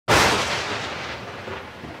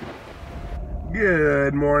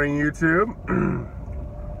Good morning, YouTube.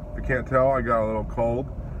 If you can't tell, I got a little cold,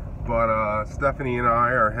 but Stephanie and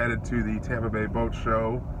I are headed to the Tampa Bay Boat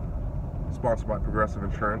Show, sponsored by Progressive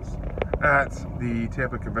Insurance, at the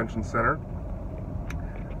Tampa Convention Center.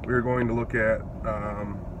 We are going to look at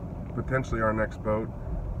potentially our next boat,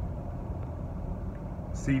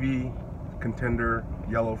 SeaVee, Contender,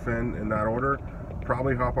 Yellowfin, in that order.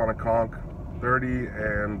 Probably hop on a Conch 30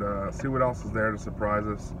 and see what else is there to surprise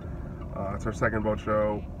us. It's our second boat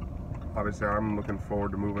show. Obviously, I'm looking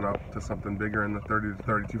forward to moving up to something bigger in the 30 to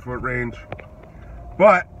 32 foot range.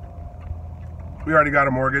 But we already got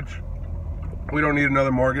a mortgage. We don't need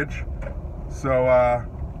another mortgage. So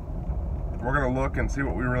we're gonna look and see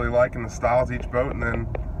what we really like in the styles of each boat, and then,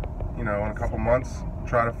 you know, in a couple months,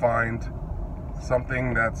 try to find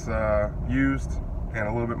something that's used and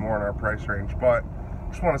a little bit more in our price range. But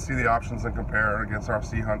just want to see the options and compare against our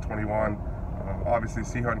Sea Hunt 21. Obviously,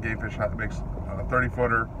 Sea Hunt Gamefish makes a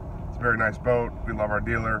 30-footer. It's a very nice boat. We love our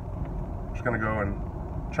dealer. We're just going to go and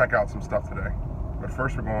check out some stuff today. But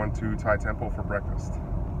first, we're going to Thai Temple for breakfast.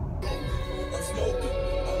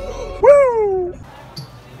 Woo!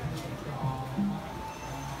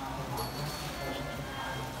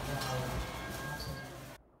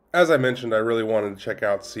 As I mentioned, I really wanted to check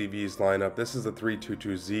out SeaVee's lineup. This is the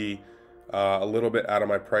 322Z. A little bit out of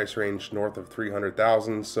my price range, north of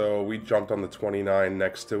 300,000, so we jumped on the 29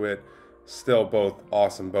 next to it. Still both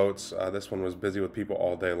awesome boats. This one was busy with people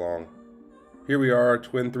all day long. Here we are,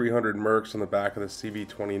 twin 300 Mercs on the back of the SeaVee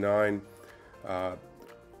 29. A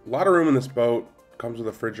lot of room in this boat. Comes with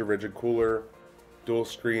a frigid cooler, dual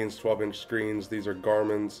screens, 12-inch screens. These are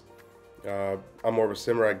Garmin's. I'm more of a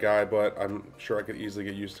Simrad guy, but I'm sure I could easily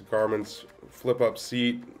get used to Garmin's. Flip up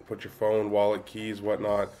seat, put your phone, wallet, keys,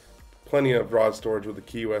 whatnot. Plenty of rod storage with the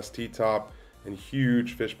Key West T-top and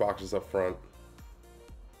huge fish boxes up front.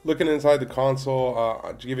 Looking inside the console,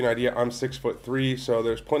 to give you an idea, I'm 6'3", so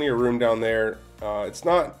there's plenty of room down there. It's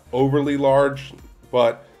not overly large,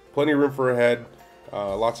 but plenty of room for a head,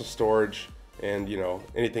 lots of storage, and, you know,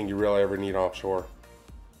 anything you really ever need offshore.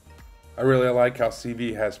 I really like how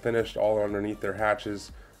SeaVee has finished all underneath their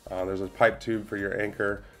hatches. There's a pipe tube for your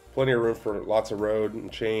anchor, plenty of room for lots of rode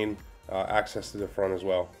and chain. Access to the front as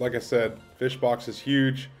well. Like I said, fish box is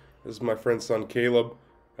huge. This is my friend's son Caleb.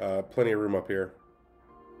 Plenty of room up here.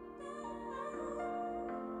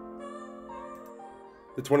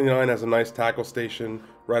 The 29 has a nice tackle station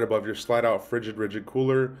right above your slide out rigid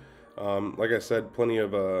cooler. Like I said, plenty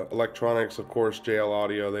of electronics, of course, JL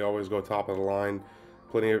audio. They always go top of the line.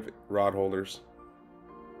 Plenty of rod holders.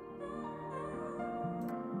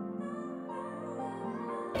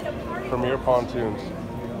 Premier pontoons.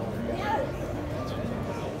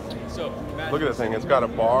 So, look at this thing. It's got a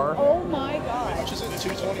bar. Oh my god. How much is it?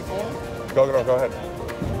 224? Go ahead.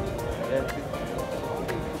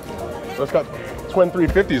 So it's got twin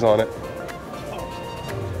 350s on it.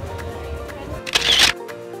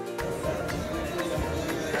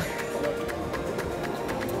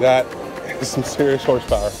 That is some serious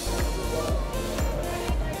horsepower.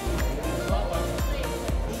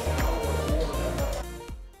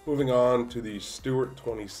 Moving on to the Stewart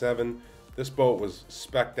 27. This boat was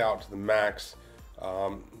spec'd out to the max.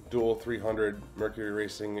 Dual 300 Mercury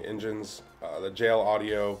Racing engines, the JL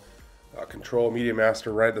audio, control media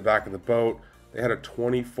master right at the back of the boat. They had a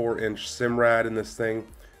 24-inch Simrad in this thing,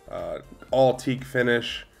 all teak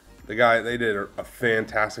finish. They did a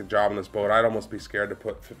fantastic job on this boat. I'd almost be scared to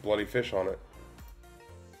put bloody fish on it.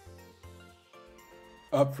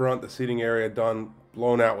 Up front, the seating area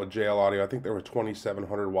blown out with JL audio. I think there were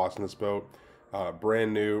 2,700 watts in this boat.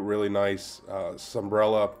 Brand new, really nice.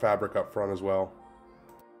 Sombrella fabric up front as well.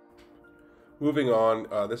 Moving on,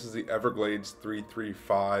 this is the Everglades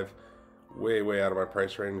 335. Way out of my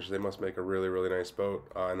price range. They must make a really nice boat.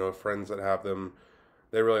 I know friends that have them.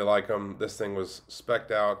 They really like them. This thing was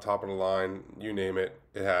spec'd out, top of the line, you name it,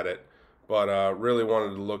 it had it. But really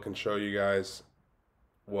wanted to look and show you guys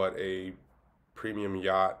what a premium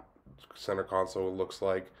yacht center console looks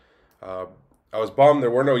like. I was bummed there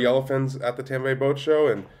were no Yellowfins at the Tampa Bay Boat Show,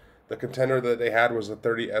 and the Contender that they had was a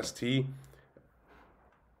 30 ST.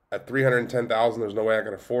 At $310,000, there's no way I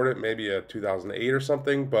can afford it. Maybe a 2008 or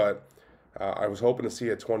something, but I was hoping to see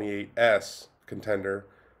a 28S Contender.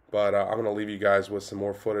 But I'm going to leave you guys with some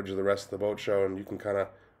more footage of the rest of the boat show, and you can kind of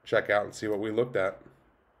check out and see what we looked at.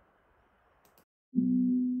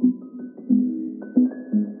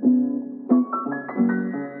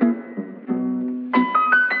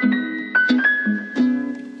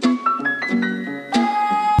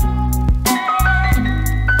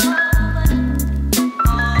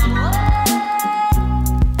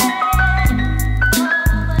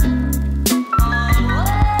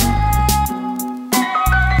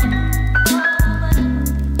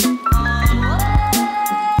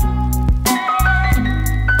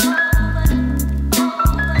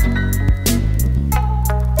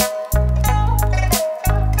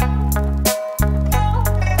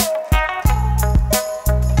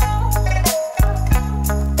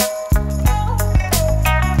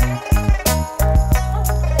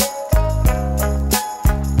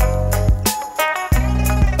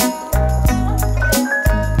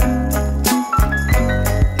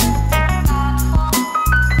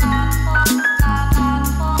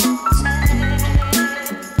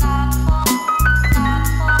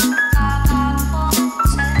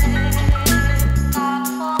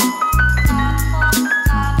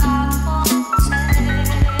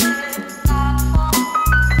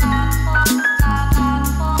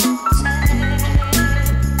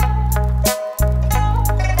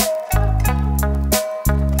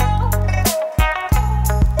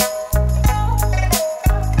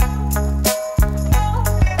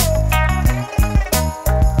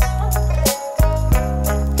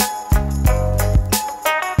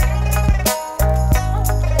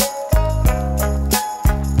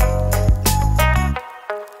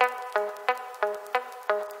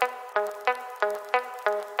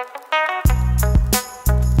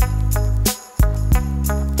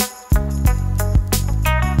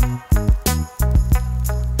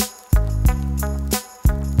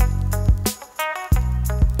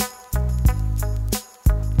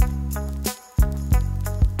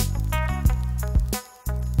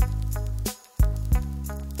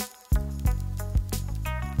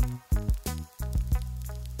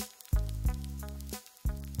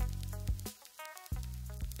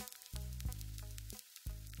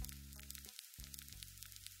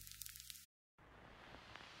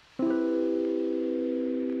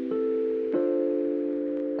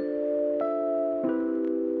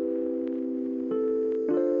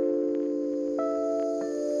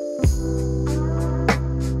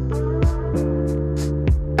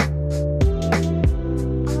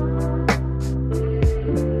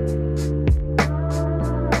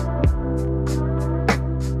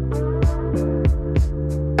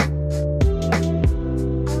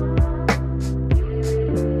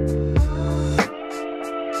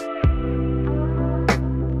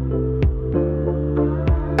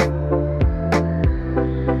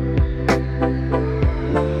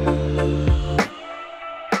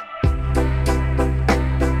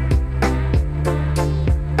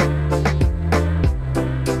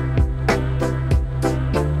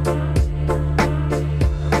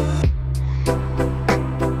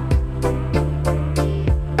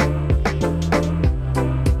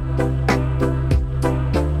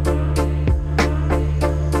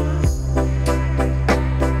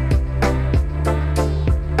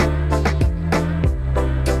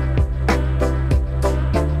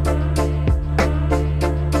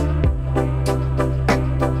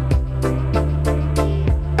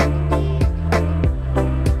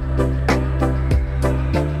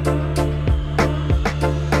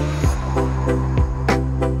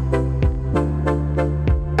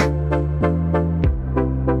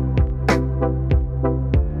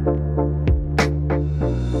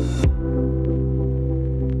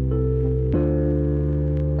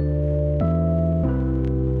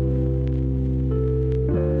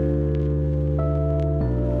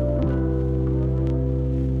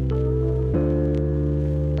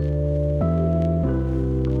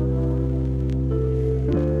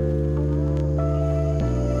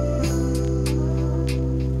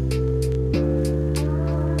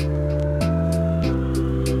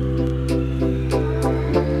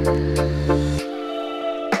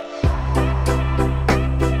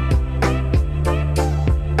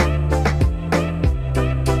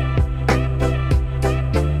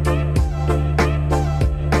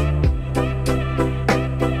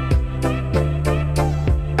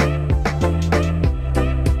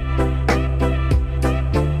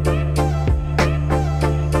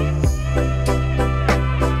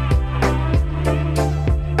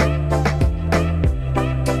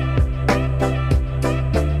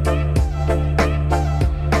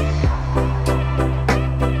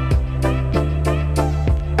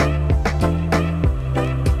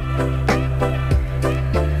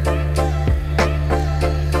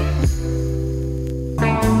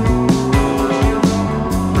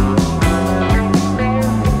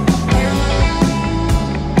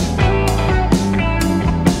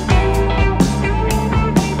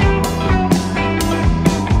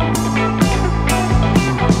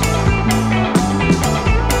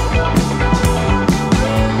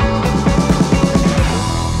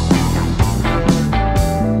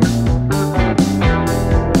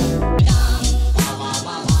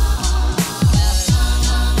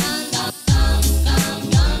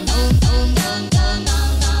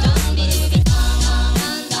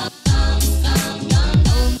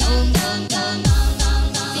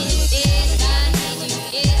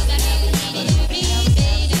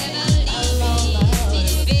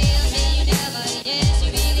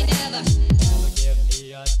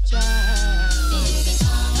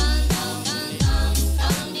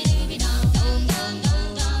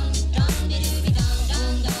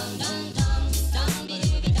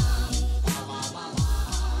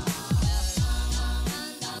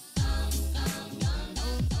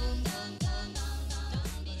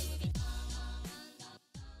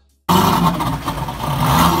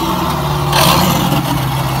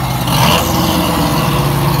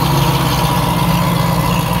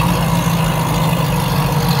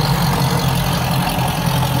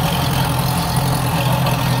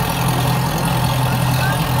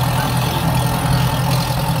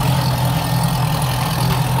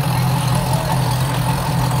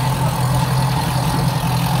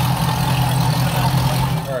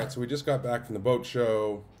 So we just got back from the boat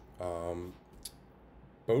show.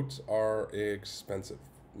 Boats are expensive.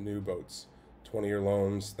 New boats, 20-year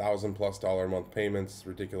loans, $1,000+ a month payments,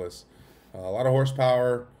 ridiculous. A lot of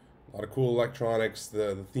horsepower, a lot of cool electronics.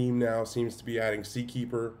 The theme now seems to be adding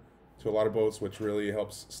Seakeeper to a lot of boats, which really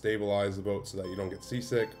helps stabilize the boat so that you don't get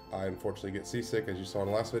seasick. I unfortunately get seasick, as you saw in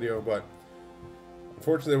the last video, but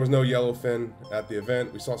unfortunately there was no yellowfin at the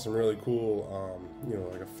event. We saw some really cool, you know,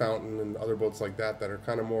 like a fountain and other boats like that are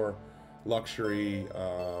kind of more luxury,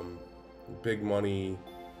 big money.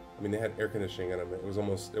 I mean, they had air conditioning in them. It was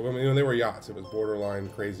almost, you know, they were yachts. It was borderline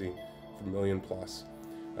crazy for $1 million+.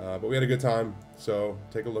 But we had a good time, so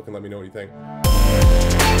take a look and let me know what you think.